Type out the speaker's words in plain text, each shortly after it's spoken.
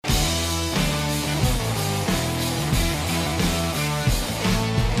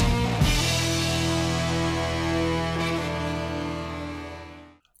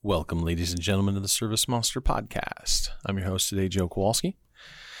Welcome, ladies and gentlemen, to the ServiceMonster podcast. I'm your host today, Joe Kowalski,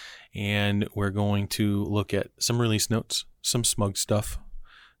 and we're going to look at some release notes, some SMUG stuff,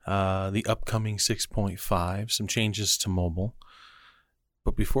 the upcoming 6.5, some changes to mobile.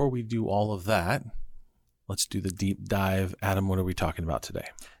 But before we do all of that, let's do the deep dive. Adam, what are we talking about today?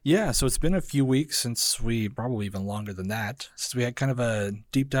 Yeah, so it's been a few weeks since probably even longer than that, since we had kind of a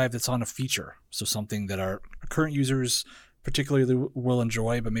deep dive that's on a feature. So something that our current users particularly will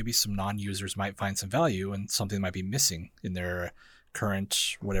enjoy, but maybe some non-users might find some value, and something might be missing in their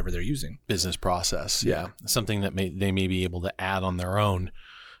current whatever they're using. Business process, yeah. Something that they may be able to add on their own.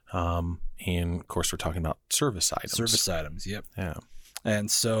 And of course, we're talking about service items. Service items, yep. Yeah.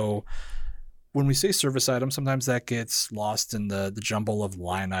 And so when we say service items, sometimes that gets lost in the jumble of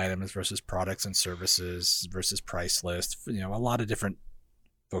line items versus products and services versus price list. A lot of different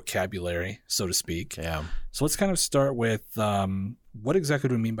vocabulary, so to speak. Yeah. So let's kind of start with what exactly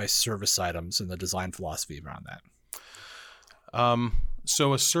do we mean by service items and the design philosophy around that?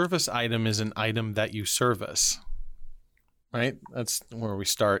 So a service item is an item that you service, right? That's where we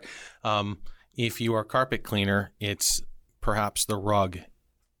start. If you are a carpet cleaner, it's perhaps the rug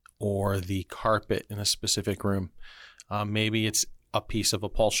or the carpet in a specific room. Maybe it's a piece of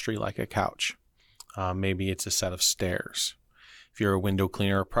upholstery like a couch. Maybe it's a set of stairs. If you're a window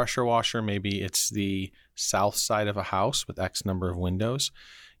cleaner or pressure washer, maybe it's the south side of a house with X number of windows.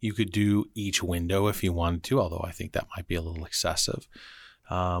 You could do each window if you wanted to, although I think that might be a little excessive.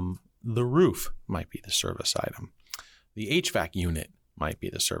 The roof might be the service item. The HVAC unit might be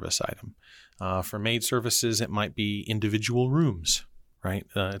the service item. For maid services, it might be individual rooms, right?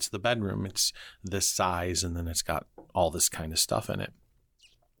 It's the bedroom. It's this size, and then it's got all this kind of stuff in it.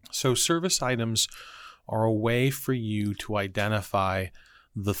 So service items are a way for you to identify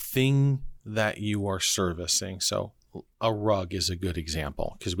the thing that you are servicing. So a rug is a good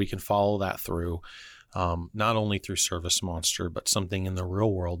example because we can follow that through, not only through ServiceMonster, but something in the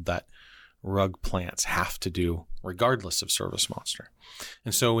real world that rug plants have to do regardless of ServiceMonster.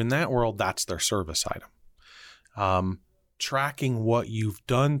 And so in that world, that's their service item. Tracking what you've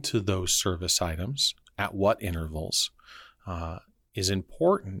done to those service items at what intervals, is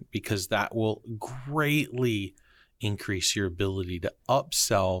important because that will greatly increase your ability to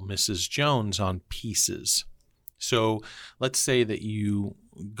upsell Mrs. Jones on pieces. So let's say that you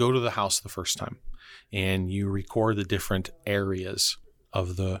go to the house the first time and you record the different areas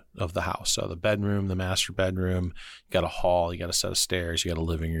of the house. So the bedroom, the master bedroom, you got a hall, you got a set of stairs, you got a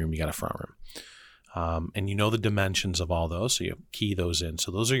living room, you got a front room. And you know the dimensions of all those, so you key those in.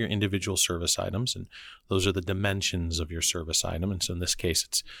 So those are your individual service items, and those are the dimensions of your service item. And so in this case,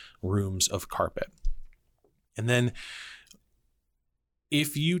 it's rooms of carpet. And then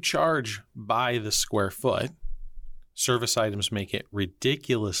if you charge by the square foot, service items make it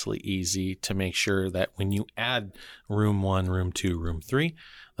ridiculously easy to make sure that when you add room 1, room 2, room 3,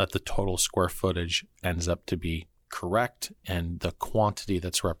 that the total square footage ends up to be correct and the quantity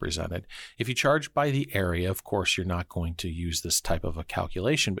that's represented. If you charge by the area, of course, you're not going to use this type of a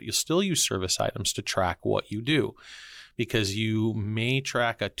calculation, but you'll still use service items to track what you do, because you may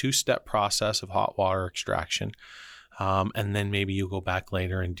track a 2-step process of hot water extraction, and then maybe you go back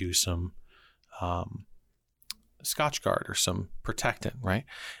later and do some Scotchgard or some protectant, right?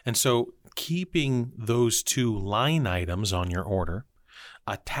 And so keeping those 2 line items on your order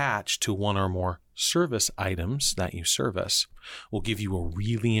attached to one or more service items that you service will give you a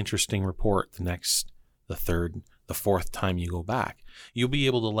really interesting report the third, the fourth time you go back. You'll be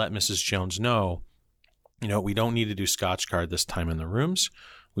able to let Mrs. Jones know, we don't need to do Scotchgard this time in the rooms.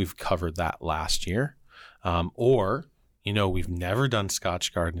 We've covered that last year. Or we've never done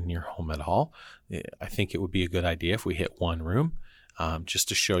Scotchgard in your home at all. I think it would be a good idea if we hit one room, just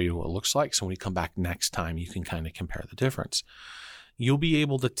to show you what it looks like. So when we come back next time, you can kind of compare the difference. You'll be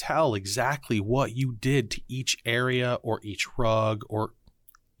able to tell exactly what you did to each area or each rug or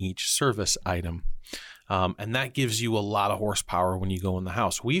each service item. And that gives you a lot of horsepower when you go in the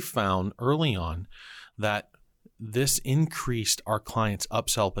house. We found early on that this increased our clients'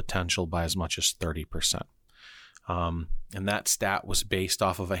 upsell potential by as much as 30%. And that stat was based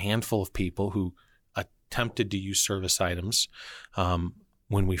off of a handful of people who attempted to use service items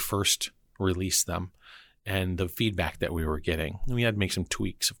when we first released them, and the feedback that we were getting. And we had to make some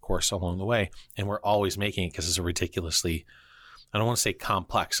tweaks, of course, along the way. And we're always making it because it's a ridiculously, I don't want to say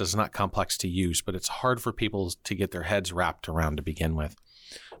complex. It's not complex to use, but it's hard for people to get their heads wrapped around to begin with.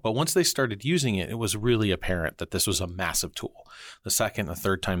 But once they started using it, it was really apparent that this was a massive tool. The second and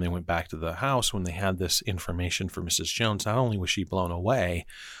third time they went back to the house when they had this information for Mrs. Jones, not only was she blown away,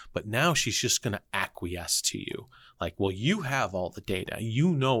 but now she's just going to acquiesce to you. Like, well, you have all the data,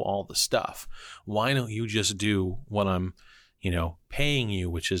 you know all the stuff. Why don't you just do what I'm, paying you,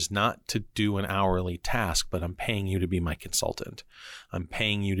 which is not to do an hourly task, but I'm paying you to be my consultant. I'm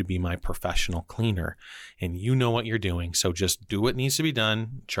paying you to be my professional cleaner, and you know what you're doing. So just do what needs to be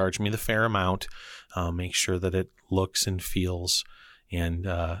done. Charge me the fair amount. Make sure that it looks and feels and,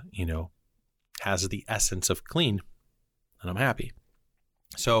 has the essence of clean, and I'm happy.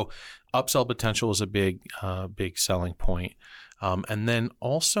 So upsell potential is a big selling point. And then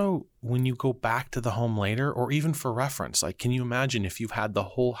also when you go back to the home later, or even for reference, like, can you imagine if you've had the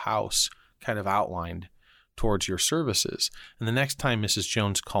whole house kind of outlined towards your services, and the next time Mrs.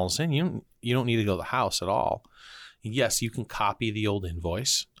 Jones calls in, you don't need to go to the house at all. Yes, you can copy the old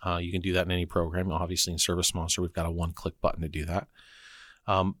invoice. You can do that in any program. Obviously in ServiceMonster, we've got a one-click button to do that.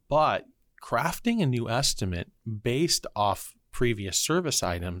 But crafting a new estimate based off previous service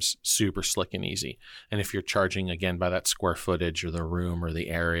items, super slick and easy. And if you're charging again by that square footage or the room or the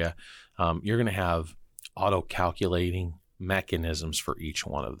area, you're going to have auto calculating mechanisms for each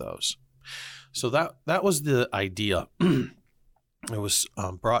one of those. So that was the idea. It was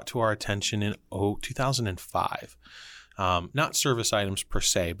brought to our attention in 2005. Not service items per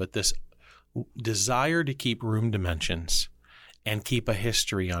se, but this desire to keep room dimensions and keep a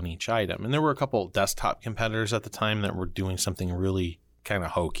history on each item. And there were a couple desktop competitors at the time that were doing something really kind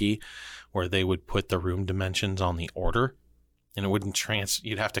of hokey, where they would put the room dimensions on the order, and it wouldn't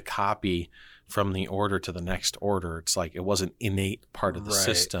you'd have to copy from the order to the next order. It's like it wasn't innate part of the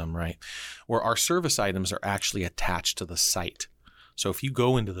system, right? Where our service items are actually attached to the site. So if you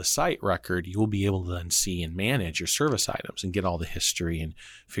go into the site record, you will be able to then see and manage your service items and get all the history and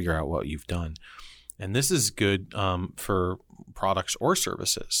figure out what you've done. And this is good for products or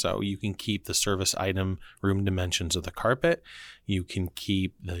services. So you can keep the service item room dimensions of the carpet. You can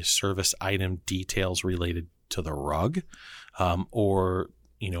keep the service item details related to the rug, or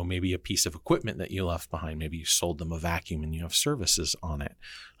maybe a piece of equipment that you left behind. Maybe you sold them a vacuum and you have services on it,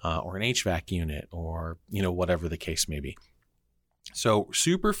 or an HVAC unit, or whatever the case may be. So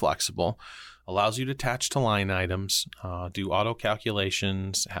super flexible, allows you to attach to line items, do auto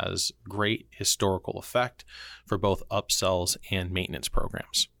calculations, has great historical effect for both upsells and maintenance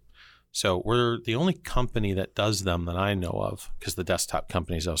programs. So we're the only company that does them that I know of, because the desktop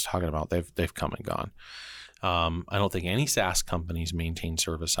companies I was talking about, they've come and gone. I don't think any SaaS companies maintain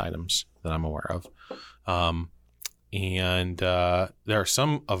service items that I'm aware of. And there are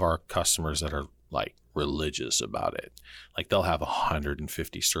some of our customers that are like religious about it. Like they'll have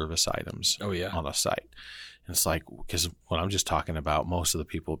 150 service items on a site. And it's like, because when I'm just talking about, most of the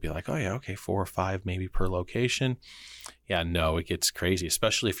people will be like, oh yeah, okay, 4 or 5 maybe per location. Yeah, no, it gets crazy,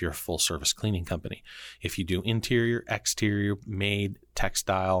 especially if you're a full service cleaning company. If you do interior, exterior, made,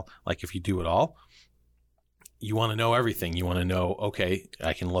 textile, like if you do it all, you want to know everything. You want to know, okay,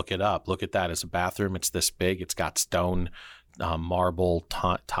 I can look it up. Look at that. It's a bathroom. It's this big. It's got stone, marble,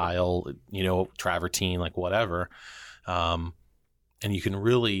 tile, travertine, like whatever. And you can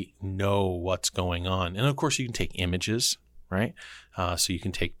really know what's going on. And of course, you can take images, right? So you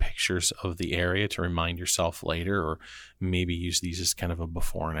can take pictures of the area to remind yourself later, or maybe use these as kind of a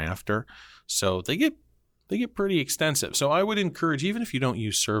before and after. So they get pretty extensive. So I would encourage, even if you don't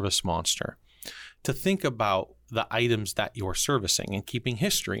use ServiceMonster, to think about the items that you're servicing and keeping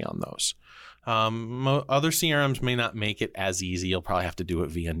history on those. Other CRMs may not make it as easy. You'll probably have to do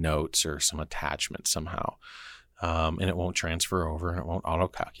it via notes or some attachment somehow. And it won't transfer over and it won't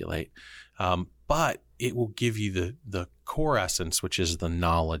auto-calculate. But it will give you the core essence, which is the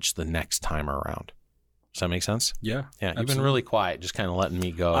knowledge the next time around. Does that make sense? Yeah. Yeah. You've been really quiet, just kind of letting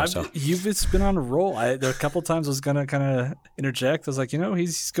me go. It's been on a roll. There are a couple of times I was going to kind of interject. I was like,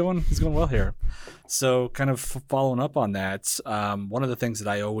 he's going well here. So kind of following up on that, one of the things that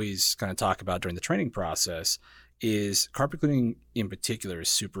I always kind of talk about during the training process is carpet cleaning in particular is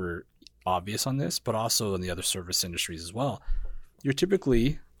super obvious on this, but also in the other service industries as well. You're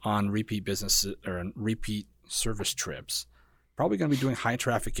typically on repeat business or on repeat service trips, probably going to be doing high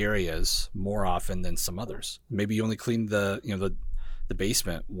traffic areas more often than some others. Maybe you only clean the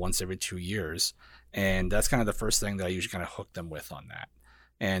basement once every 2 years, and that's kind of the first thing that I usually kind of hook them with on that.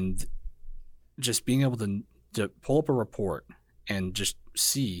 And just being able to pull up a report and just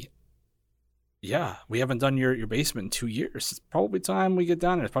see, yeah, we haven't done your basement in 2 years. It's probably time we get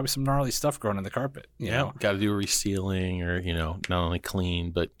down there. There's probably some gnarly stuff growing in the carpet. You know? Got to do a resealing, or not only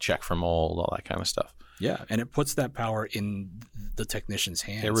clean but check for mold, all that kind of stuff. Yeah, and it puts that power in the technician's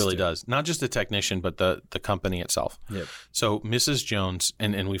hands. It really does. Not just the technician, but the company itself. Yep. So Mrs. Jones,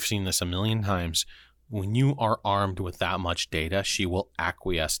 and we've seen this a million times, when you are armed with that much data, she will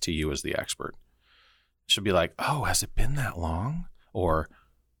acquiesce to you as the expert. she'll be like, oh, has it been that long? Or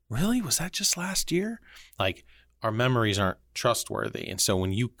really, was that just last year? Like, our memories aren't trustworthy. And so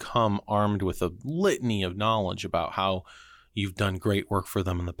when you come armed with a litany of knowledge about how you've done great work for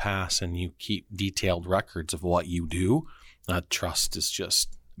them in the past and you keep detailed records of what you do, trust is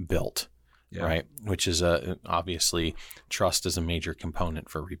just built, right? Which is obviously trust is a major component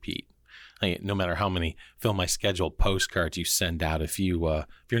for repeat. No matter how many fill my schedule postcards you send out, if you're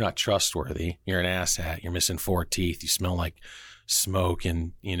not trustworthy, you're an asshat, you're missing 4 teeth, you smell like smoke,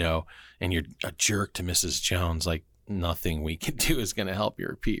 and and you're a jerk to Mrs. Jones, like nothing we can do is going to help your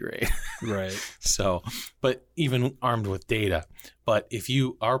repeat rate. Right. So, but even armed with data, but if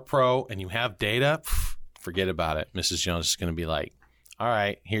you are pro and you have data, forget about it. Mrs. Jones is going to be like, all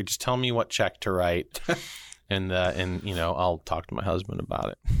right, here, just tell me what check to write. And I'll talk to my husband about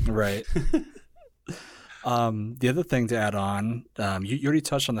it. Right. The other thing to add on, you already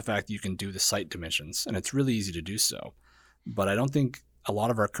touched on the fact that you can do the site dimensions, and it's really easy to do so. But I don't think a lot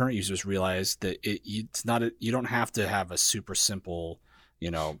of our current users realize that it's not. You don't have to have a super simple,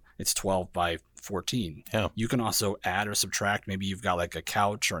 it's 12 by 14. Yeah. You can also add or subtract. Maybe you've got like a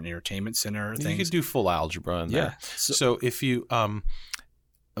couch or an entertainment center. You could do full algebra in there. Yeah. So if you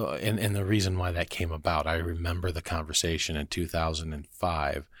and the reason why that came about, I remember the conversation in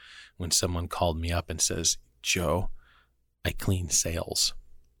 2005 when someone called me up and says, Joe, I clean sails.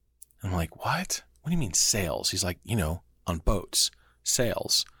 I'm like, what? What do you mean sails? He's like, on boats,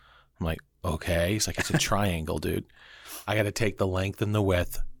 sails. I'm like, okay. He's like, it's a triangle, dude. I got to take the length and the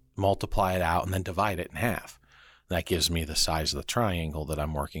width, multiply it out, and then divide it in half. That gives me the size of the triangle that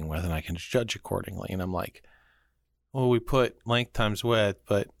I'm working with, and I can judge accordingly. And I'm like, well, we put length times width,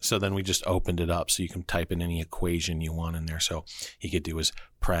 but so then we just opened it up so you can type in any equation you want in there. So he could do his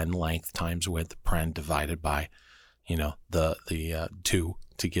pren length times width, pren divided by, the 2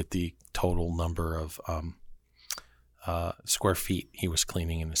 to get the total number of square feet he was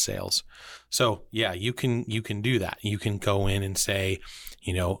cleaning in the sails. So yeah, you can do that. You can go in and say,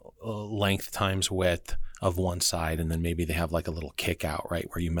 length times width of one side, and then maybe they have like a little kick out, right,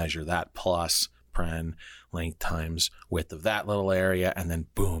 where you measure that plus pren length times width of that little area, and then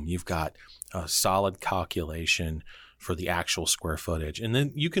boom, you've got a solid calculation for the actual square footage. And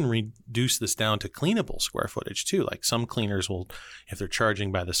then you can reduce this down to cleanable square footage too. Like some cleaners will, if they're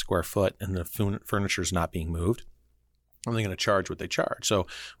charging by the square foot and the furniture is not being moved, I'm going to charge what they charge. So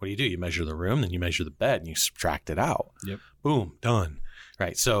what do? You measure the room, then you measure the bed, and you subtract it out. Yep. Boom, done.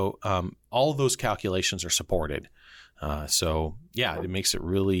 Right. So all of those calculations are supported. So yeah, it makes it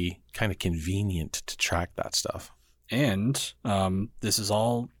really kind of convenient to track that stuff. And this is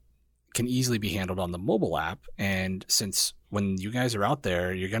all can easily be handled on the mobile app. And since when you guys are out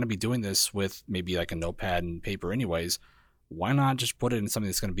there, you're going to be doing this with maybe like a notepad and paper anyways, why not just put it in something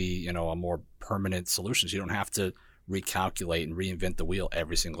that's going to be, a more permanent solution? So you don't have to recalculate and reinvent the wheel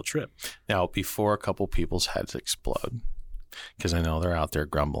every single trip. Now, before a couple people's heads explode, because I know they're out there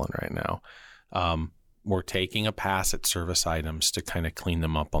grumbling right now, we're taking a pass at service items to kind of clean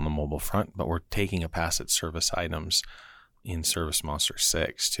them up on the mobile front, but we're taking a pass at service items in ServiceMonster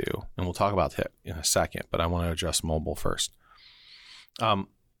 6 too. And we'll talk about that in a second, but I want to address mobile first.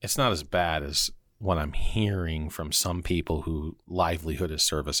 It's not as bad as what I'm hearing from some people who livelihood is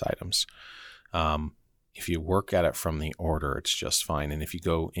service items. If you work at it from the order, it's just fine. And if you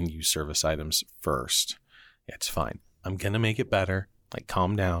go and use service items first, it's fine. I'm going to make it better. Like,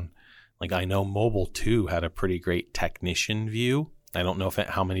 calm down. Like, I know mobile 2 had a pretty great technician view. I don't know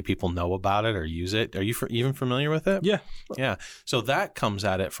how many people know about it or use it. Are you even familiar with it? Yeah. Yeah. So that comes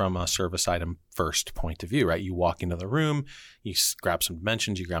at it from a service item first point of view, right? You walk into the room, you grab some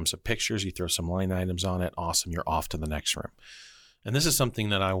dimensions, you grab some pictures, you throw some line items on it. Awesome. You're off to the next room. And this is something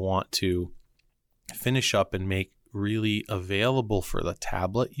that I want to finish up and make really available for the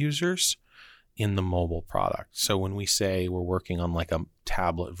tablet users in the mobile product. So when we say we're working on like a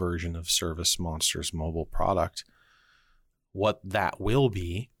tablet version of ServiceMonster's mobile product, what that will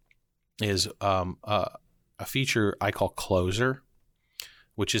be is a feature I call Closer,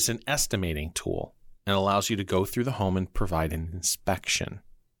 which is an estimating tool and allows you to go through the home and provide an inspection,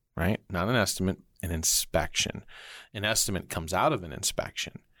 right? Not an estimate, an inspection. An estimate comes out of an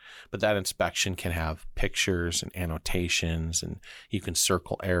inspection. But that inspection can have pictures and annotations, and you can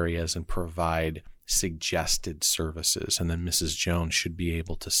circle areas and provide suggested services. And then Mrs. Jones should be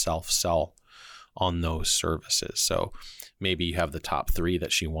able to self-sell on those services. So maybe you have the top 3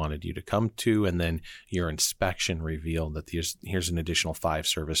 that she wanted you to come to, and then your inspection revealed that here's an additional 5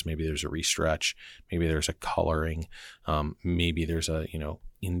 service. Maybe there's a restretch, maybe there's a coloring, maybe there's a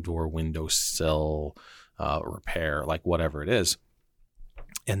indoor window sill repair, like whatever it is.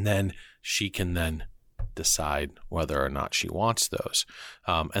 And then she can then decide whether or not she wants those.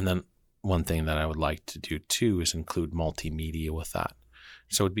 And then one thing that I would like to do too is include multimedia with that.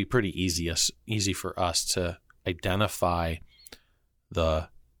 So it'd be pretty easy for us to identify the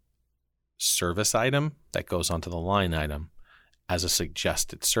service item that goes onto the line item as a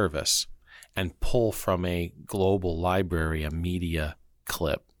suggested service and pull from a global library a media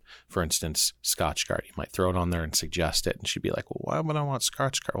clip. For instance, ScotchGuard. You might throw it on there and suggest it, and she'd be like, well, why would I want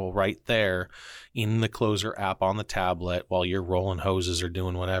ScotchGuard? Well, right there in the Closer app on the tablet while you're rolling hoses or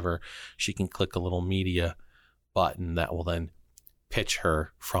doing whatever, she can click a little media button that will then pitch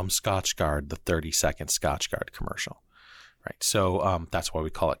her from ScotchGuard the 30-second ScotchGuard commercial. Right. So that's why we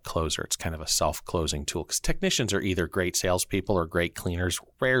call it Closer. It's kind of a self-closing tool because technicians are either great salespeople or great cleaners.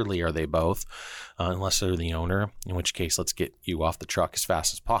 Rarely are they both, unless they're the owner, in which case let's get you off the truck as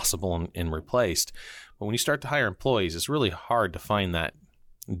fast as possible and replaced. But when you start to hire employees, it's really hard to find that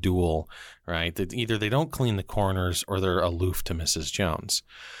dual, right? That either they don't clean the corners or they're aloof to Mrs. Jones.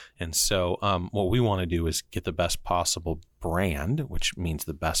 And so what we want to do is get the best possible brand, which means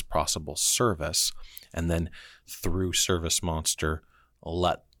the best possible service, and then through ServiceMonster,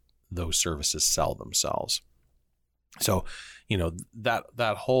 let those services sell themselves. So,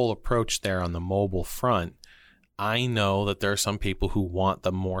 that whole approach there on the mobile front, I know that there are some people who want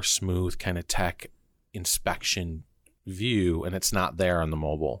the more smooth kind of tech inspection view, and it's not there on the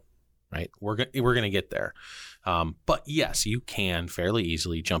mobile, right? We're going to get there. But yes, you can fairly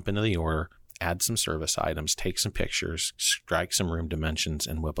easily jump into the order, add some service items, take some pictures, strike some room dimensions,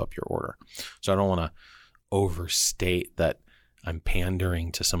 and whip up your order. So I don't want to overstate that I'm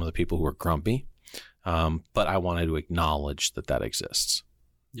pandering to some of the people who are grumpy, but I wanted to acknowledge that exists.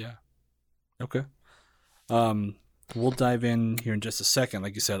 Yeah. Okay. We'll dive in here in just a second,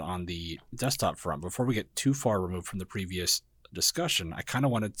 like you said, on the desktop front. Before we get too far removed from the previous discussion, I kind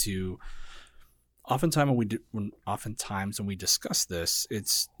of wanted to. Oftentimes when we discuss this,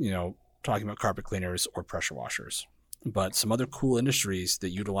 it's talking about carpet cleaners or pressure washers. But some other cool industries that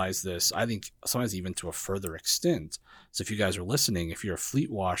utilize this, I think sometimes even to a further extent. So if you guys are listening, if you're a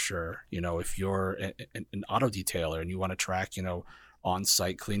fleet washer, if you're an auto detailer and you want to track,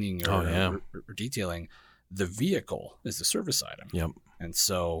 on-site cleaning or detailing, the vehicle is the service item. Yep. And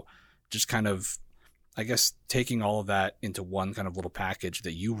so just kind of, I guess, taking all of that into one kind of little package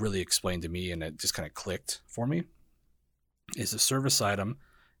that you really explained to me and it just kind of clicked for me is a service item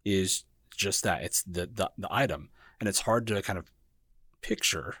is just that. It's the item. And it's hard to kind of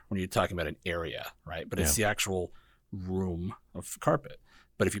picture when you're talking about an area, right? But it's the actual room of carpet.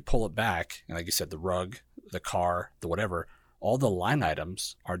 But if you pull it back, and like you said, the rug, the car, the whatever, all the line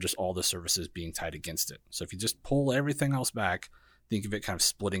items are just all the services being tied against it. So if you just pull everything else back, think of it kind of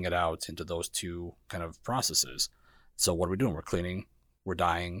splitting it out into those two kind of processes. So what are we doing? We're cleaning, we're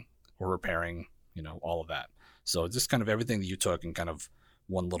dyeing, we're repairing, all of that. So just kind of everything that you took in kind of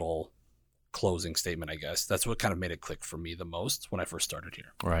one little closing statement, I guess. That's what kind of made it click for me the most when I first started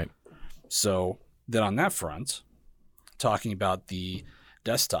here. Right. So then on that front, talking about the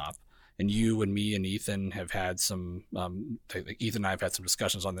desktop, and you and me and Ethan have had some, Ethan and I have had some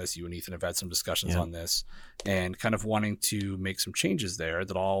discussions on this. You and Ethan have had some discussions on this, and kind of wanting to make some changes there.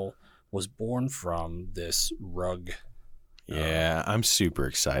 That all was born from this rug. Yeah, I'm super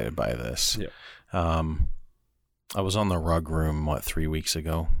excited by this. Yeah. I was on the rug room, 4 weeks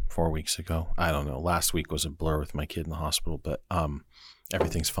ago? I don't know. Last week was a blur with my kid in the hospital, but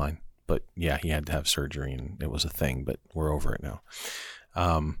everything's fine. But yeah, he had to have surgery and it was a thing, but we're over it now.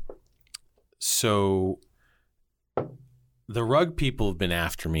 So the rug people have been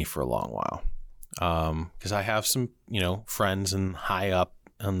after me for a long while because I have some, friends and high up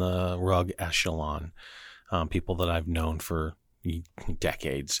on the rug echelon, people that I've known for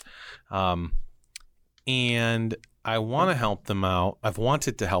decades. And I want to help them out. I've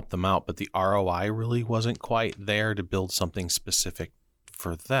wanted to help them out, but the ROI really wasn't quite there to build something specific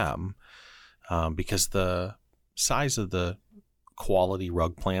for them because the size of the quality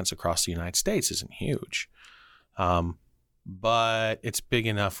rug plants across the United States isn't huge. But it's big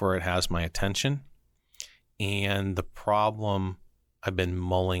enough where it has my attention. And the problem I've been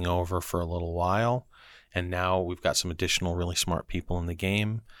mulling over for a little while, and now we've got some additional really smart people in the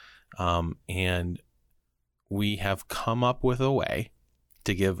game. And we have come up with a way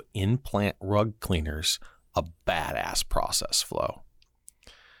to give in-plant rug cleaners a badass process flow,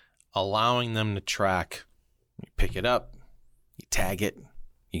 allowing them to track, you pick it up, you tag it,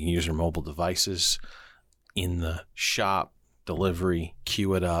 you can use your mobile devices in the shop, delivery,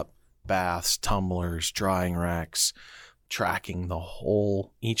 queue it up, baths, tumblers, drying racks, tracking the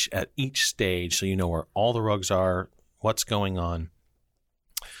whole, at each stage so you know where all the rugs are, what's going on.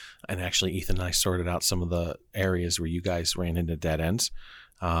 And actually, Ethan and I sorted out some of the areas where you guys ran into dead ends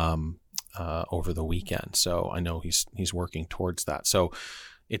over the weekend. So I know he's working towards that. So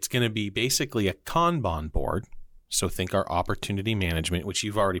it's going to be basically a Kanban board. So think our opportunity management, which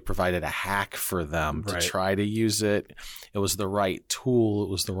you've already provided a hack for them to try to use it. It was the right tool. It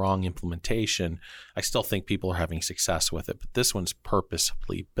was the wrong implementation. I still think people are having success with it, but this one's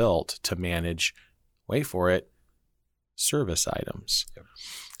purposefully built to manage, wait for it, service items. Yep.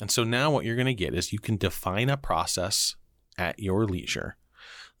 And so now what you're going to get is you can define a process at your leisure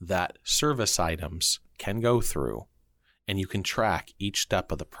that service items can go through, and you can track each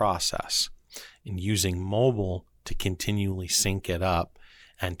step of the process. And using mobile to continually sync it up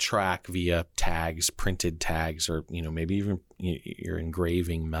and track via tags, printed tags, or maybe even you're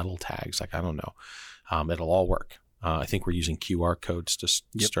engraving metal tags. Like, I don't know. It'll all work. I think we're using QR codes to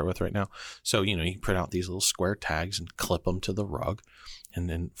start with right now. So, you can print out these little square tags and clip them to the rug and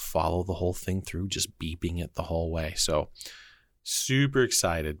then follow the whole thing through, just beeping it the whole way. So super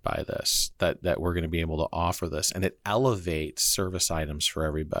excited by this, that we're going to be able to offer this, and it elevates service items for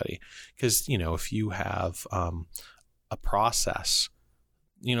everybody. Because, if you have a process,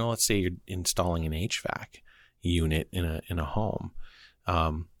 let's say you're installing an HVAC unit in a home,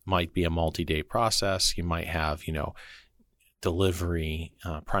 might be a multi-day process. You might have, delivery,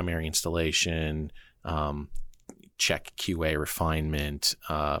 primary installation, check QA refinement,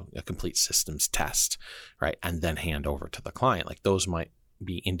 a complete systems test, right? And then hand over to the client. Like, those might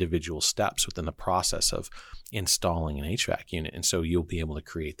be individual steps within the process of installing an HVAC unit. And so you'll be able to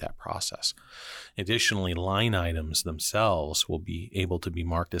create that process. Additionally, line items themselves will be able to be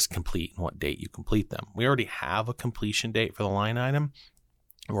marked as complete and what date you complete them. We already have a completion date for the line item.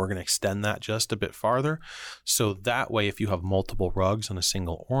 We're going to extend that just a bit farther. So that way, if you have multiple rugs on a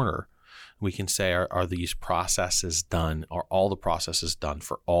single order, we can say, are these processes done? Are all the processes done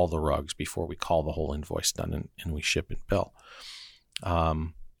for all the rugs before we call the whole invoice done and we ship and bill?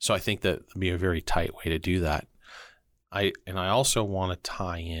 So I think that would be a very tight way to do that. I also want to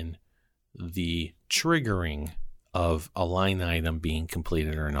tie in the triggering of a line item being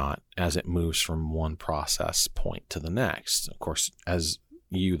completed or not as it moves from one process point to the next. Of course, as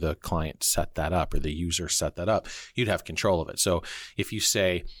you, the client, set that up, or the user set that up, you'd have control of it. So if you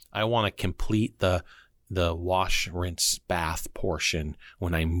say, I want to complete the wash, rinse, bath portion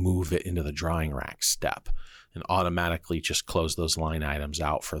when I move it into the drying rack step, and automatically just close those line items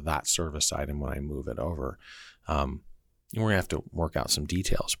out for that service item when I move it over. We're going to have to work out some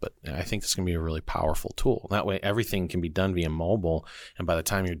details, but I think it's going to be a really powerful tool. That way, everything can be done via mobile. And by the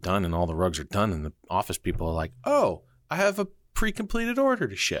time you're done and all the rugs are done, and the office people are like, oh, I have a pre-completed order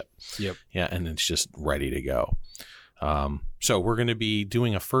to ship. Yep. Yeah. And it's just ready to go. So we're going to be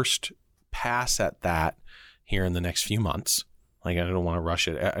doing a first pass at that here in the next few months. Like, I don't want to rush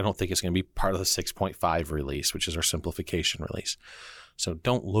it. I don't think it's going to be part of the 6.5 release, which is our simplification release. So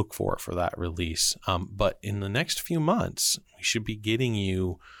don't look for that release. But in the next few months, we should be getting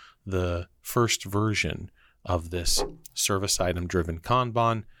you the first version of this service item driven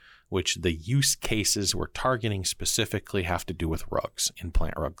Kanban, which the use cases we're targeting specifically have to do with rugs,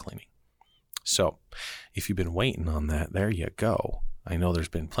 in-plant rug cleaning. So if you've been waiting on that, there you go. I know there's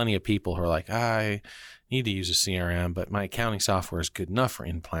been plenty of people who are like, I need to use a CRM, but my accounting software is good enough for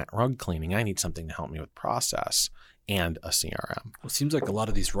in-plant rug cleaning. I need something to help me with process and a CRM. Well, it seems like a lot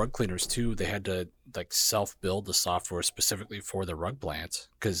of these rug cleaners too, they had to self-build the software specifically for the rug plants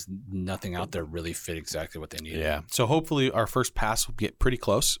because nothing out there really fit exactly what they needed. Yeah. So hopefully our first pass will get pretty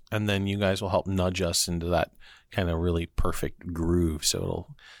close, and then you guys will help nudge us into that kind of really perfect groove. So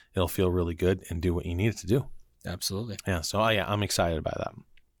it'll feel really good and do what you need it to do. Absolutely. Yeah. So I'm excited by that.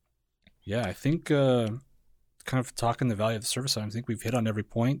 Yeah. I think kind of talking the value of the service items, I think we've hit on every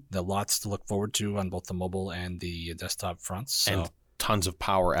point. There are lots to look forward to on both the mobile and the desktop fronts. So. And tons of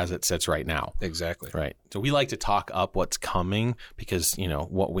power as it sits right now. Exactly. Right. So we like to talk up what's coming because,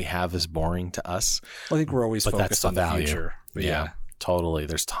 what we have is boring to us. Well, I think we're always focused on the future. But yeah, totally.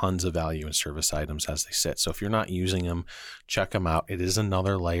 There's tons of value in service items as they sit. So if you're not using them, check them out. It is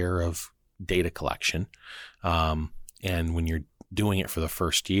another layer of data collection. And when you're doing it for the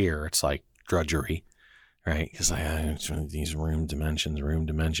first year, it's like drudgery. Right, because these room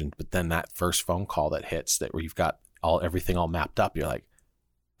dimensions, but then that first phone call that hits that where you've got everything all mapped up, you're like,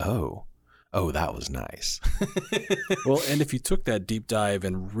 oh, that was nice. Well, and if you took that deep dive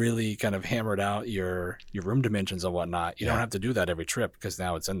and really kind of hammered out your room dimensions and whatnot, you don't have to do that every trip because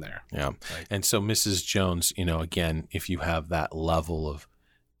now it's in there. Yeah, and so Mrs. Jones, again, if you have that level of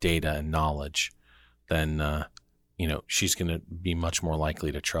data and knowledge, then she's going to be much more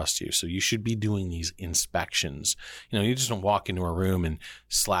likely to trust you. So you should be doing these inspections. You just don't walk into a room and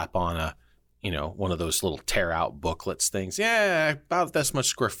slap on one of those little tear out booklets things. Yeah, about this much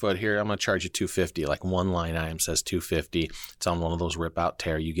square foot here. I'm going to charge you $250. Like one line item says $250. It's on one of those rip out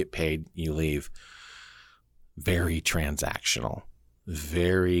tear. You get paid, you leave. Very transactional,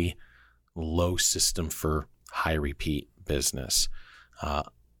 very low system for high repeat business,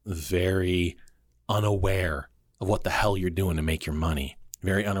 very unaware of what the hell you're doing to make your money,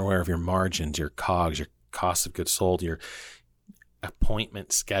 very unaware of your margins, your COGS, your cost of goods sold, your appointment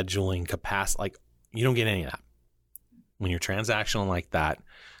scheduling capacity. Like, you don't get any of that. When you're transactional like that,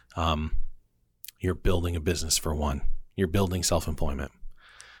 you're building a business for one. You're building self-employment.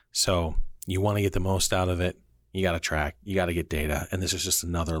 So you want to get the most out of it. You got to track, you got to get data. And this is just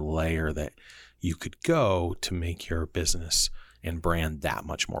another layer that you could go to make your business and brand that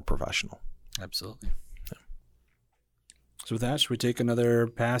much more professional. Absolutely. Yeah. So with that, should we take another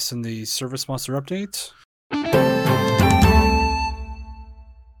pass in the ServiceMonster update?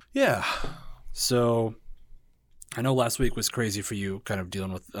 Yeah. So I know last week was crazy for you, kind of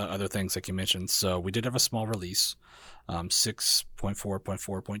dealing with other things like you mentioned. So we did have a small release,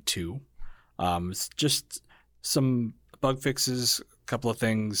 6.4.4.2. It's just some bug fixes, a couple of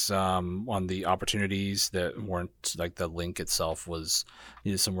things on the opportunities that weren't, like the link itself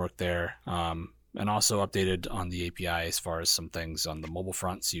needed some work there. And also updated on the API as far as some things on the mobile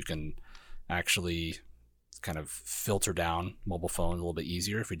front, so you can actually kind of filter down mobile phone a little bit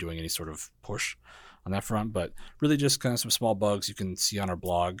easier if you're doing any sort of push on that front. But really just kind of some small bugs. You can see on our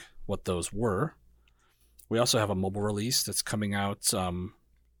blog what those were. We also have a mobile release that's coming out.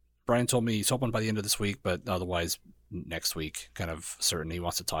 Brian told me he's hoping by the end of this week, but otherwise next week, kind of certain. He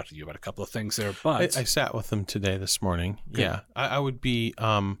wants to talk to you about a couple of things there. But I sat with him today, this morning. Good. Yeah, I would be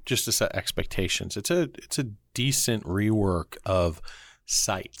just to set expectations. It's a decent rework of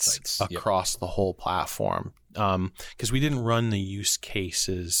sites across the whole platform, because we didn't run the use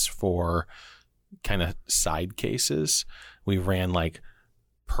cases for kind of side cases. We ran like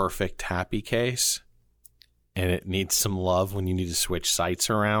perfect happy case, and it needs some love when you need to switch sites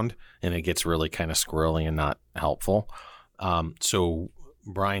around, and it gets really kind of squirrely and not helpful. So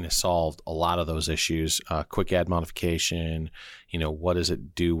Brian has solved a lot of those issues. Quick add modification, what does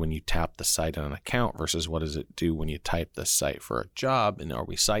it do when you tap the site on an account versus what does it do when you type the site for a job? And are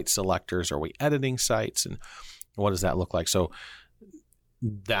we site selectors? Are we editing sites? And what does that look like? So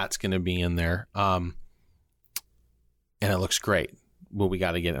that's going to be in there. And it looks great. Well, we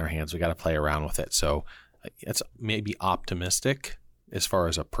got to get in our hands. We got to play around with it. So it's maybe optimistic as far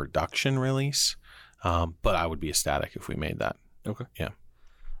as a production release, but I would be ecstatic if we made that. Okay. Yeah.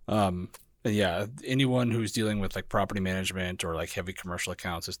 Yeah. Anyone who's dealing with like property management or like heavy commercial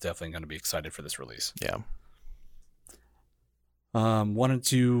accounts is definitely going to be excited for this release. Yeah. Wanted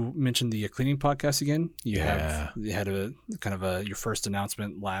to mention the cleaning podcast again. You had a kind of your first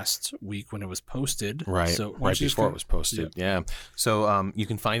announcement last week when it was posted. Right. So right before it was posted. Yeah. So you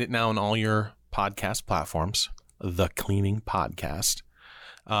can find it now on all your podcast platforms, The Cleaning Podcast.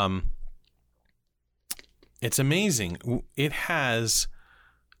 It's amazing. It has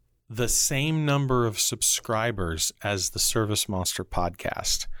the same number of subscribers as the ServiceMonster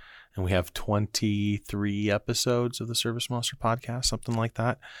podcast. And we have 23 episodes of the ServiceMonster podcast, something like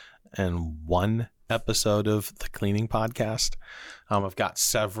that, and 1 episode of the Cleaning Podcast. I've got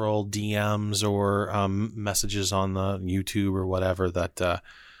several DMs or messages on the YouTube or whatever that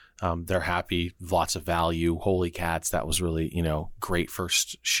they're happy, lots of value. Holy cats, that was really, great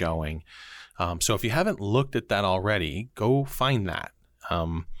first showing. So if you haven't looked at that already, go find that.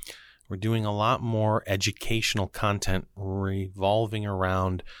 We're doing a lot more educational content revolving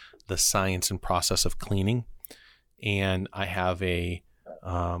around the science and process of cleaning. And I have a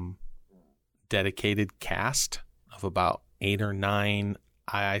dedicated cast of about 8 or 9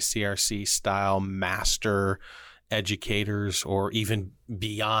 IICRC style master educators, or even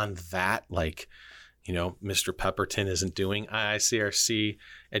beyond that, like, Mr. Pepperton isn't doing IICRC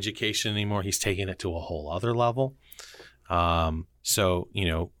education anymore. He's taking it to a whole other level. So,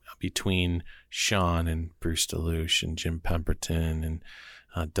 between Sean and Bruce DeLuche and Jim Pemberton and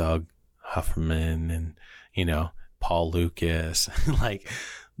Doug Hufferman and, Paul Lucas, like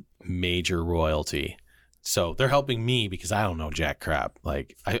major royalty. So they're helping me because I don't know jack crap.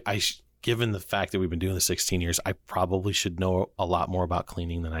 Like given the fact that we've been doing this 16 years, I probably should know a lot more about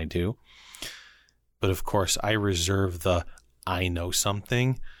cleaning than I do. But of course, I reserve the I know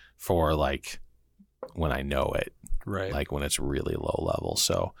something for like when I know it, right? Like when it's really low level.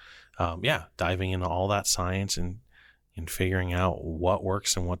 So, diving into all that science and figuring out what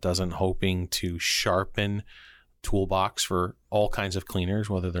works and what doesn't, hoping to sharpen toolbox for all kinds of cleaners,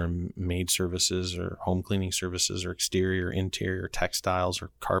 whether they're maid services or home cleaning services or exterior, interior, textiles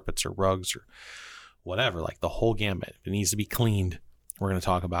or carpets or rugs or whatever, like the whole gamut. If it needs to be cleaned, we're going to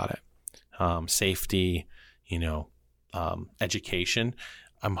talk about it. Safety, education.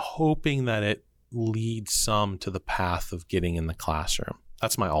 I'm hoping that it leads some to the path of getting in the classroom.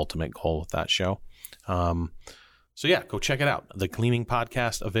 That's my ultimate goal with that show. So yeah, go check it out. The Cleaning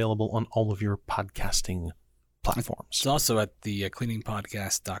Podcast, available on all of your podcasting platforms. It's also at the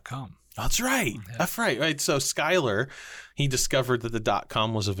cleaningpodcast.com. That's right. Yeah. That's right. Right. So Skyler, he discovered that the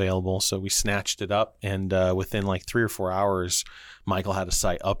 .com was available. So we snatched it up, and within like 3 or 4 hours, Michael had a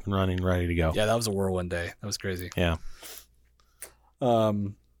site up and running, ready to go. Yeah, that was a whirlwind day. That was crazy. Yeah.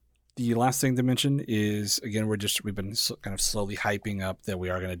 The last thing to mention is, again, we've been kind of slowly hyping up that we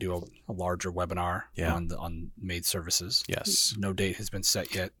are going to do a larger webinar on maid services. Yes. No date has been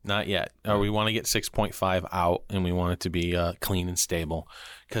set yet. Not yet. We want to get 6.5 out, and we want it to be clean and stable,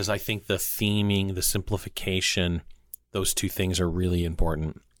 because I think the theming, the simplification, those two things are really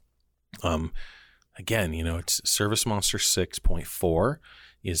important. Again, it's ServiceMonster 6.4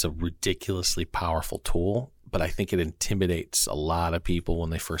 is a ridiculously powerful tool, but I think it intimidates a lot of people when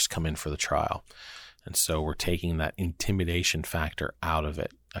they first come in for the trial. And so we're taking that intimidation factor out of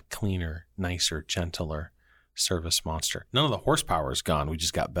it. A cleaner, nicer, gentler ServiceMonster. None of the horsepower is gone. We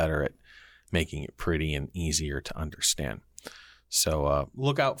just got better at making it pretty and easier to understand. So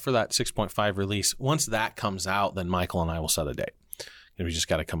look out for that 6.5 release. Once that comes out, then Michael and I will set a date. And we just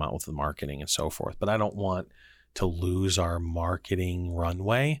got to come out with the marketing and so forth. But I don't want to lose our marketing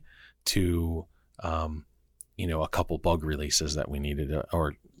runway to a couple bug releases that we needed,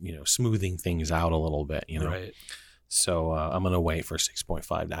 or smoothing things out a little bit, Right. So I'm going to wait for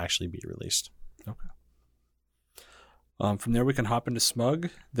 6.5 to actually be released. Okay. From there, we can hop into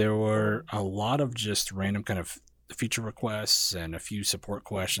SMUG. There were a lot of just random kind of feature requests and a few support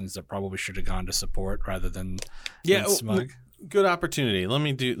questions that probably should have gone to support rather than SMUG. Good opportunity. Let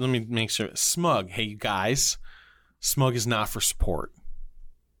me make sure. SMUG. Hey, you guys, SMUG is not for support.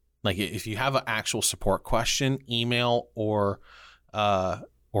 Like, if you have an actual support question, email or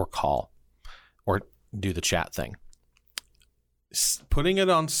call or do the chat thing. Putting it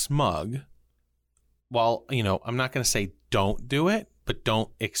on SMUG, while, I'm not going to say don't do it, but don't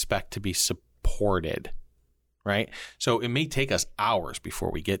expect to be supported, right? So it may take us hours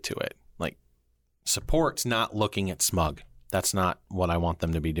before we get to it. Like, support's not looking at SMUG. That's not what I want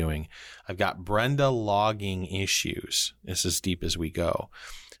them to be doing. I've got Brenda logging issues. This is as deep as we go.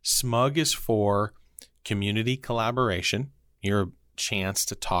 SMUG is for community collaboration, your chance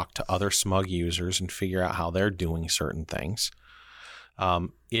to talk to other SMUG users and figure out how they're doing certain things.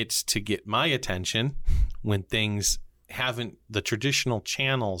 It's to get my attention when things the traditional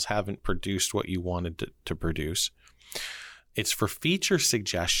channels haven't produced what you wanted to produce. It's for feature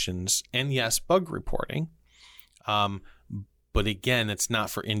suggestions and, yes, bug reporting. But again, it's not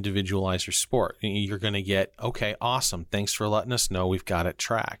for individualized or support. You're going to get, okay, awesome. Thanks for letting us know. We've got it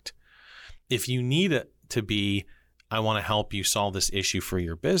tracked. If you need it to be, I want to help you solve this issue for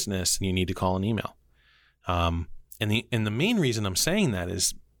your business, and you need to call an email. And the main reason I'm saying that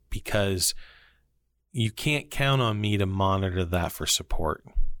is because you can't count on me to monitor that for support.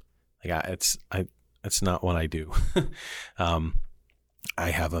 Like, it's not what I do.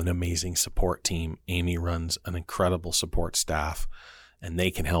 I have an amazing support team. Amy runs an incredible support staff, and they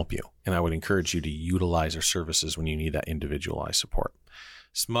can help you. And I would encourage you to utilize our services when you need that individualized support.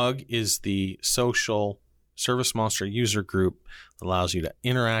 SMUG is the social ServiceMonster user group that allows you to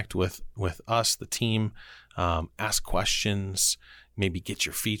interact with us, the team, ask questions, maybe get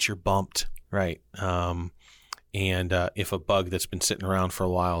your feature bumped, right? And if a bug that's been sitting around for a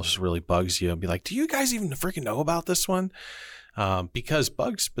while just really bugs you, be like, do you guys even freaking know about this one? Because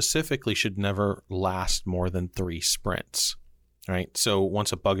bugs specifically should never last more than 3 sprints, right? So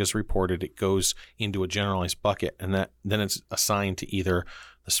once a bug is reported, it goes into a generalized bucket, and then it's assigned to either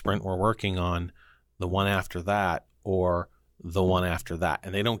the sprint we're working on, the one after that, or the one after that,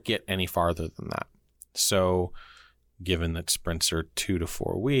 and they don't get any farther than that. So given that sprints are 2 to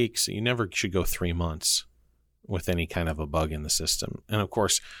 4 weeks, you never should go 3 months with any kind of a bug in the system. And of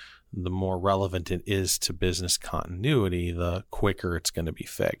course, the more relevant it is to business continuity, the quicker it's going to be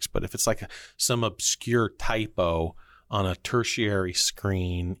fixed. But if it's like some obscure typo on a tertiary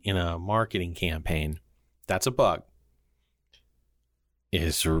screen in a marketing campaign, that's a bug.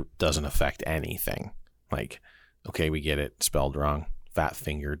 It doesn't affect anything. Like, okay, we get it, spelled wrong, fat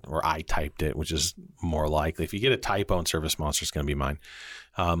fingered, or I typed it, which is more likely. If you get a typo in ServiceMonster, it's going to be mine.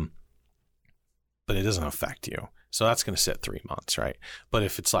 But it doesn't affect you. So that's going to sit 3 months, right? But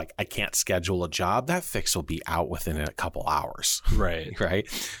if it's like, I can't schedule a job, that fix will be out within a couple hours. Right. Right.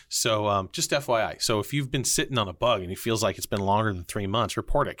 So just FYI. So if you've been sitting on a bug and it feels like it's been longer than 3 months,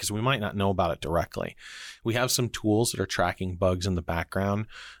 report it because we might not know about it directly. We have some tools that are tracking bugs in the background,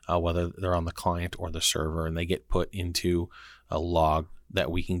 whether they're on the client or the server, and they get put into a log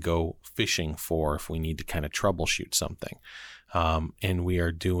that we can go fishing for if we need to kind of troubleshoot something. And we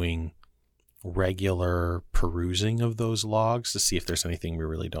are doing regular perusing of those logs to see if there's anything we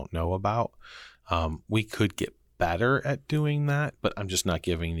really don't know about. We could get better at doing that, but I'm just not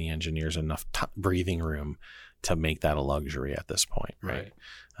giving the engineers enough breathing room to make that a luxury at this point, right?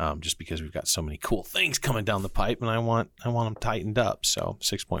 Just because we've got so many cool things coming down the pipe, and I want them tightened up. So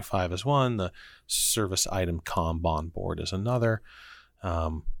 6.5 is one. The service item Kanban board is another.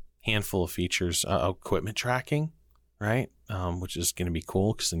 Handful of features, equipment tracking, right? Which is going to be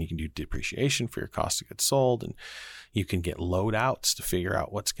cool because then you can do depreciation for your cost of goods sold, and you can get loadouts to figure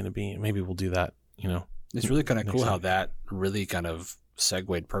out what's going to be. And maybe we'll do that, It's really kind of cool how that really kind of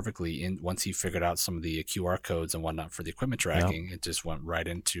segued perfectly in once he figured out some of the QR codes and whatnot for the equipment tracking. It just went right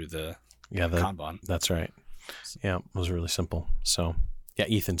into the Kanban. That's right. Yeah, it was really simple. So yeah,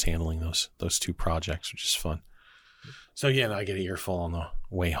 Ethan's handling those two projects, which is fun. So yeah, I get an earful on the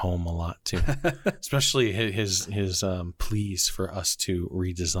way home a lot too, especially his pleas for us to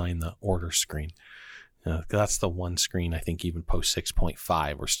redesign the order screen. That's the one screen I think even post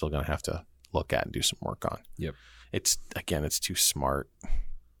 6.5 we're still going to have to look at and do some work on. Yep. It's too smart.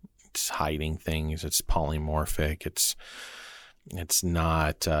 It's hiding things. It's polymorphic. It's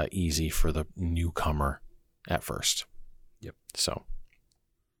not easy for the newcomer at first. Yep. So.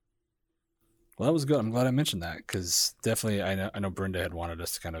 Well, that was good. I'm glad I mentioned that because definitely I know Brenda had wanted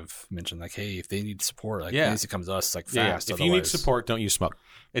us to kind of mention like, hey, if they need support, like it comes to us like fast. Yeah. If you need support, don't use SMUG.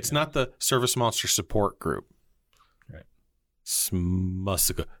 It's not the ServiceMonster support group. Right.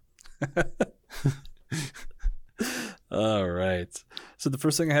 SMUG. All right. So the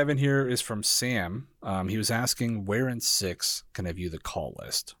first thing I have in here is from Sam. He was asking where in 6 can I view the call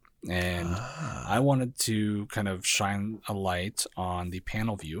list? And I wanted to kind of shine a light on the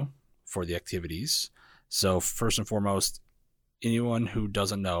panel view for the activities. So first and foremost, anyone who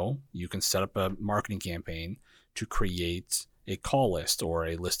doesn't know, you can set up a marketing campaign to create a call list or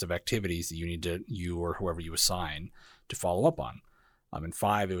a list of activities that you or whoever you assign to follow up on. In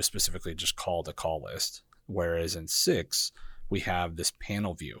 5, it was specifically just called a call list. Whereas in 6, we have this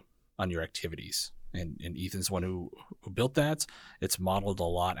panel view on your activities. And Ethan's the one who built that. It's modeled a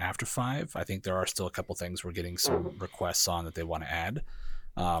lot after 5. I think there are still a couple things we're getting some requests on that they want to add.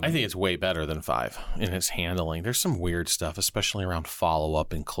 I think it's way better than 5 in its handling. There's some weird stuff, especially around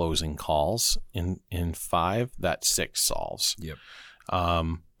follow-up and closing calls in 5 that 6 solves. Yep.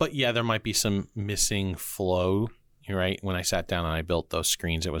 But yeah, there might be some missing flow. Right. When I sat down and I built those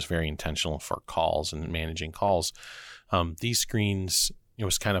screens, it was very intentional for calls and managing calls. These screens, it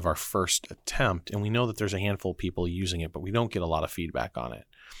was kind of our first attempt, and we know that there's a handful of people using it, but we don't get a lot of feedback on it.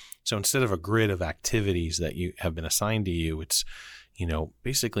 So instead of a grid of activities that you have been assigned to you, it's,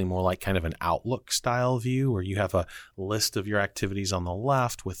 basically more like kind of an Outlook style view where you have a list of your activities on the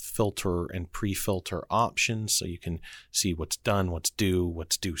left with filter and pre-filter options. So you can see what's done, what's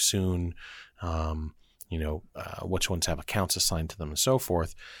due soon, which ones have accounts assigned to them and so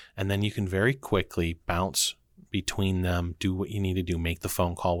forth. And then you can very quickly bounce between them, do what you need to do, make the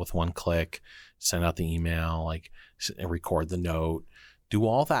phone call with one click, send out the email, record the note, do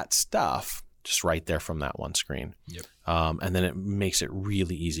all that stuff just right there from that one screen. Yep. And then it makes it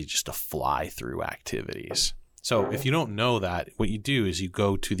really easy just to fly through activities. So if you don't know that, what you do is you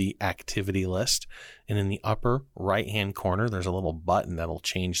go to the activity list, and in the upper right-hand corner, there's a little button that'll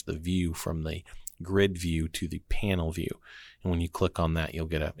change the view from the grid view to the panel view. And when you click on that, you'll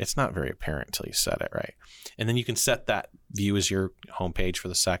get it's not very apparent until you set it right. And then you can set that view as your homepage for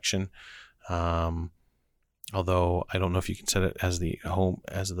the section. Although I don't know if you can set it as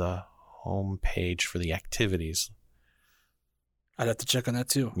the home page for the activities. I'd have to check on that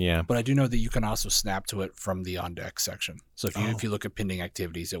too. Yeah. But I do know that you can also snap to it from the on deck section. So if you look at pending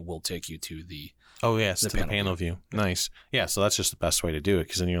activities, it will take you to the panel view. Nice. Yeah, so that's just the best way to do it,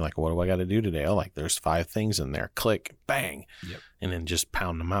 because then you're like, what do I got to do today? Oh, there's 5 things in there. Click, bang, and then just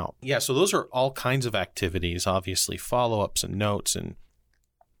pound them out. Yeah, so those are all kinds of activities, obviously follow-ups and notes and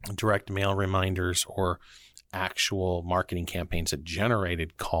direct mail reminders or actual marketing campaigns that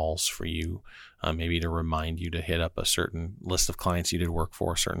generated calls for you, maybe to remind you to hit up a certain list of clients you did work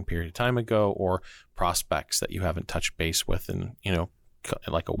for a certain period of time ago, or prospects that you haven't touched base with in,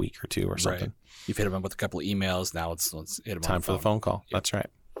 like a week or two or something. Right. You've hit them up with a couple of emails. Now let's hit them time on for the phone call. Yep. That's right.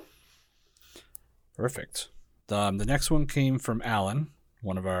 Perfect. The next one came from Alan,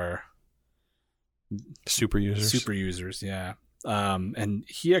 one of our super users. Yeah. And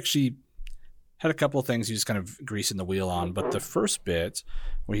he actually had a couple of things he was kind of greasing the wheel on. But the first bit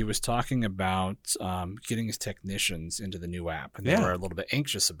where he was talking about getting his technicians into the new app, and they were a little bit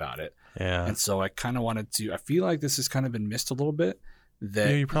anxious about it. Yeah. And so I kind of wanted to, I feel like this has kind of been missed a little bit.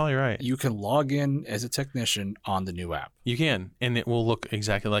 That you're probably right. You can log in as a technician on the new app. You can, and it will look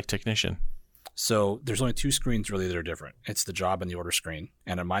exactly like Technician. So there's only two screens really that are different. It's the job and the order screen.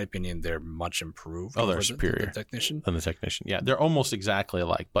 And in my opinion, they're much improved. Oh, they're superior the technician. Than the Technician. Yeah, they're almost exactly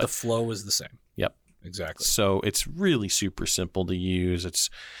alike. But the flow is the same. Yep. Exactly. So it's really super simple to use. It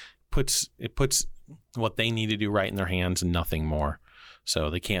puts what they need to do right in their hands and nothing more. So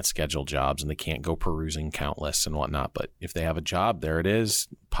they can't schedule jobs and they can't go perusing count lists and whatnot. But if they have a job, there it is.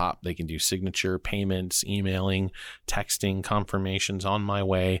 Pop. They can do signature, payments, emailing, texting, confirmations, on my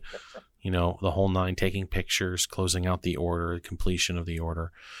way. The whole 9, taking pictures, closing out the order, completion of the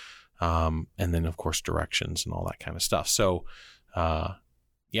order, and then, of course, directions and all that kind of stuff. So,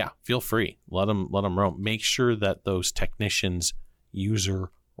 feel free. Let them roam. Make sure that those technicians' user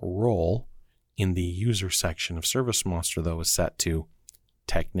role in the user section of ServiceMonster, though, is set to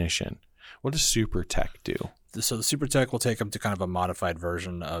Technician. What does Super Tech do? So the Super Tech will take them to kind of a modified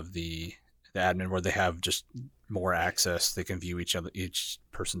version of the admin where they have just more access. They can view each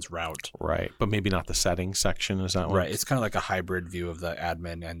person's route. Right. But maybe not the settings section. Is that right? It's kind of like a hybrid view of the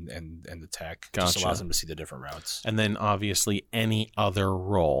admin and the tech. Gotcha. Just allows them to see the different routes. And then obviously any other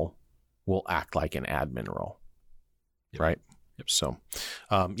role will act like an admin role. Yep. Right? Yep. So,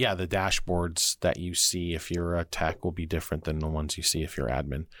 the dashboards that you see if you're a tech will be different than the ones you see if you're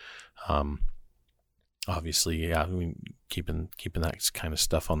admin. Obviously, keeping that kind of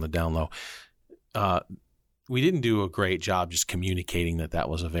stuff on the down low. We didn't do a great job just communicating that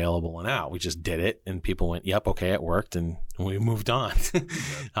was available and out. We just did it, and people went, "Yep, okay, it worked," and we moved on.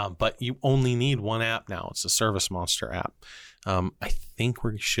 But you only need one app now. It's the ServiceMonster app. I think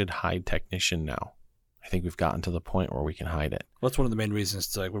we should hide Technician now. I think we've gotten to the point where we can hide it. Well, that's one of the main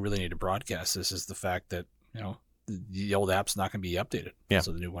reasons we really need to broadcast this is the fact that the old app's not going to be updated. Yeah.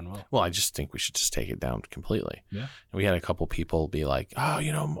 So the new one will. Well, I just think we should just take it down completely. Yeah. And we had a couple people be like,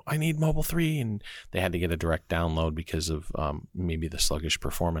 "Oh, I need Mobile 3," and they had to get a direct download because of maybe the sluggish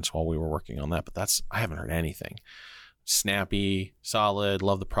performance while we were working on that. But I haven't heard anything. Snappy, solid,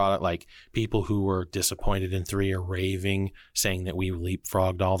 love the product. Like, people who were disappointed in 3 are raving, saying that we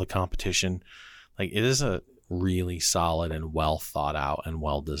leapfrogged all the competition. Like, it is a really solid and well thought out and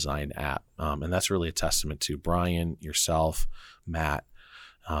well designed app. And that's really a testament to Brian, yourself, Matt.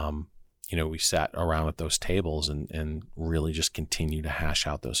 We sat around at those tables and really just continue to hash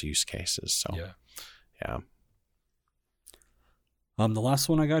out those use cases. So, yeah. The last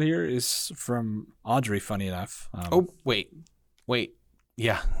one I got here is from Audrey, funny enough. Wait.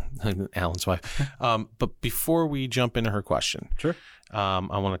 Yeah. Alan's wife. But before we jump into her question, sure. I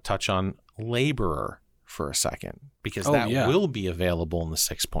want to touch on Laborer for a second, because will be available in the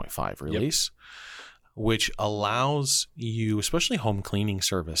 6.5 release, which allows you, especially home cleaning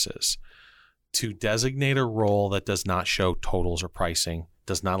services, to designate a role that does not show totals or pricing,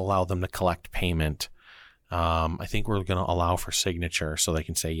 does not allow them to collect payment. I think we're going to allow for signature so they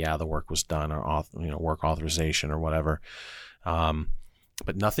can say, the work was done, or work authorization or whatever.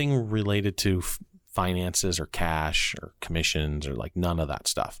 But nothing related to finances or cash or commissions or none of that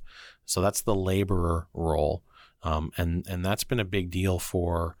stuff. So that's the laborer role. And that's been a big deal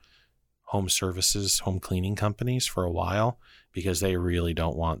for home services, home cleaning companies for a while, because they really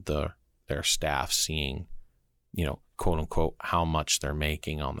don't want their staff seeing, quote unquote, how much they're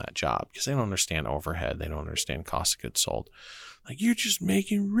making on that job, because they don't understand overhead. They don't understand cost of goods sold. Like, you're just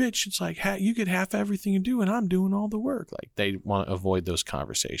making rich. It's like, you get half everything you do and I'm doing all the work. Like, they want to avoid those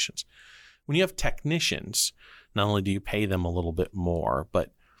conversations. When you have technicians, not only do you pay them a little bit more,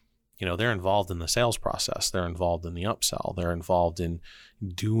 but they're involved in the sales process. They're involved in the upsell. They're involved in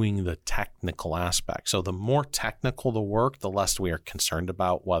doing the technical aspect. So the more technical the work, the less we are concerned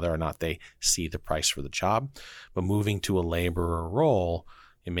about whether or not they see the price for the job. But moving to a laborer role,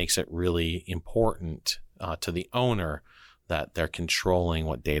 it makes it really important to the owner that they're controlling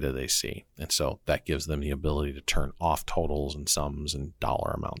what data they see. And so that gives them the ability to turn off totals and sums and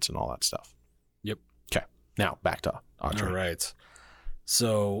dollar amounts and all that stuff. Yep. Okay. Now back to Audrey. All right.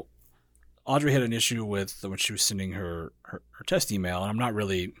 So Audrey had an issue with when she was sending her test email, and I'm not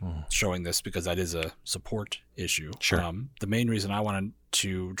really showing this because that is a support issue. Sure. The main reason I wanted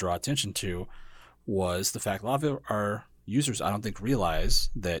to draw attention to was the fact a lot of our users, I don't think,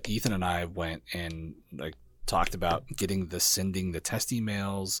 realize that Ethan and I went and talked about sending the test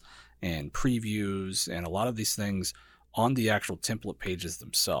emails and previews and a lot of these things on the actual template pages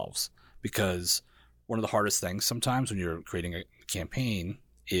themselves. Because one of the hardest things sometimes when you're creating a campaign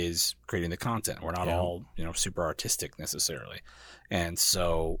is creating the content. We're not all, super artistic necessarily. And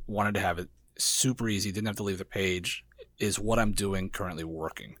so wanted to have it super easy, didn't have to leave the page. Is what I'm doing currently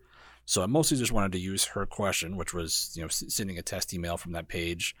working? So I mostly just wanted to use her question, which was, sending a test email from that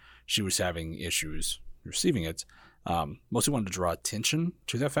page. She was having issues receiving it. Mostly wanted to draw attention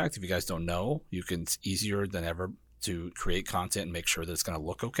to that fact. If you guys don't know, it's easier than ever to create content and make sure that it's going to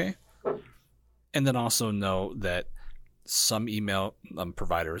look okay. And then also know that some email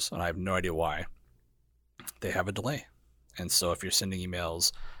providers, and I have no idea why, they have a delay. And so if you're sending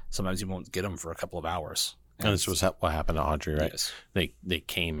emails, sometimes you won't get them for a couple of hours. And this was what happened to Audrey, right? Yes. They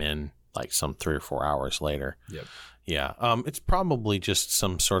came in like some 3 or 4 hours later. Yep. Yeah. It's probably just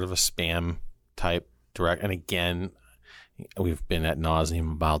some sort of a spam type direct. And again, we've been ad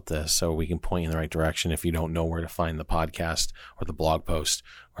nauseum about this, so we can point you in the right direction if you don't know where to find the podcast or the blog post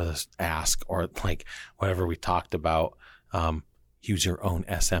or the ask or like whatever we talked about. Use your own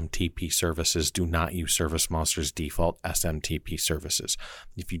SMTP services. Do not use ServiceMonster's default SMTP services.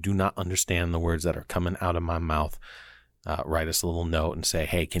 If you do not understand the words that are coming out of my mouth, write us a little note and say,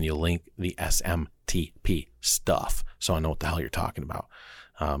 hey, can you link the SMTP stuff so I know what the hell you're talking about?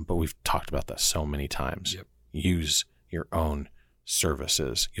 But we've talked about that so many times. Yep. Use your own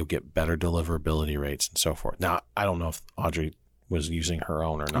services. You'll get better deliverability rates and so forth. Now, I don't know if Audrey was using her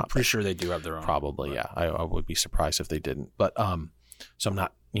own or not. I'm pretty sure they do have their own. Probably, yeah. I would be surprised if they didn't. But so I'm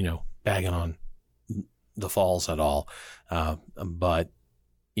not, bagging on the falls at all. But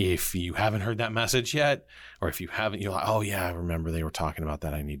if you haven't heard that message yet, or if you haven't, you're like, oh yeah, I remember they were talking about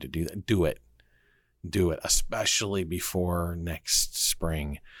that. I need to do that. Do it, especially before next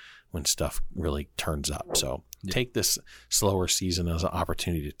spring when stuff really turns up. So take this slower season as an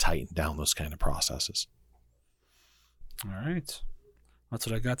opportunity to tighten down those kind of processes. All right. That's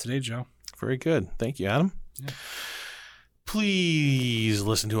what I got today, Joe. Very good. Thank you, Adam. Yeah. Please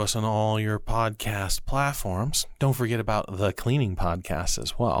listen to us on all your podcast platforms. Don't forget about the cleaning podcast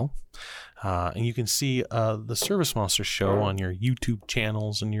as well. And you can see the ServiceMonster show on your YouTube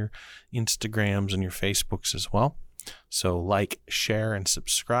channels and your Instagrams and your Facebooks as well. So like, share, and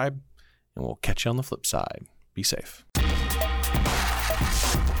subscribe, and we'll catch you on the flip side. Be safe.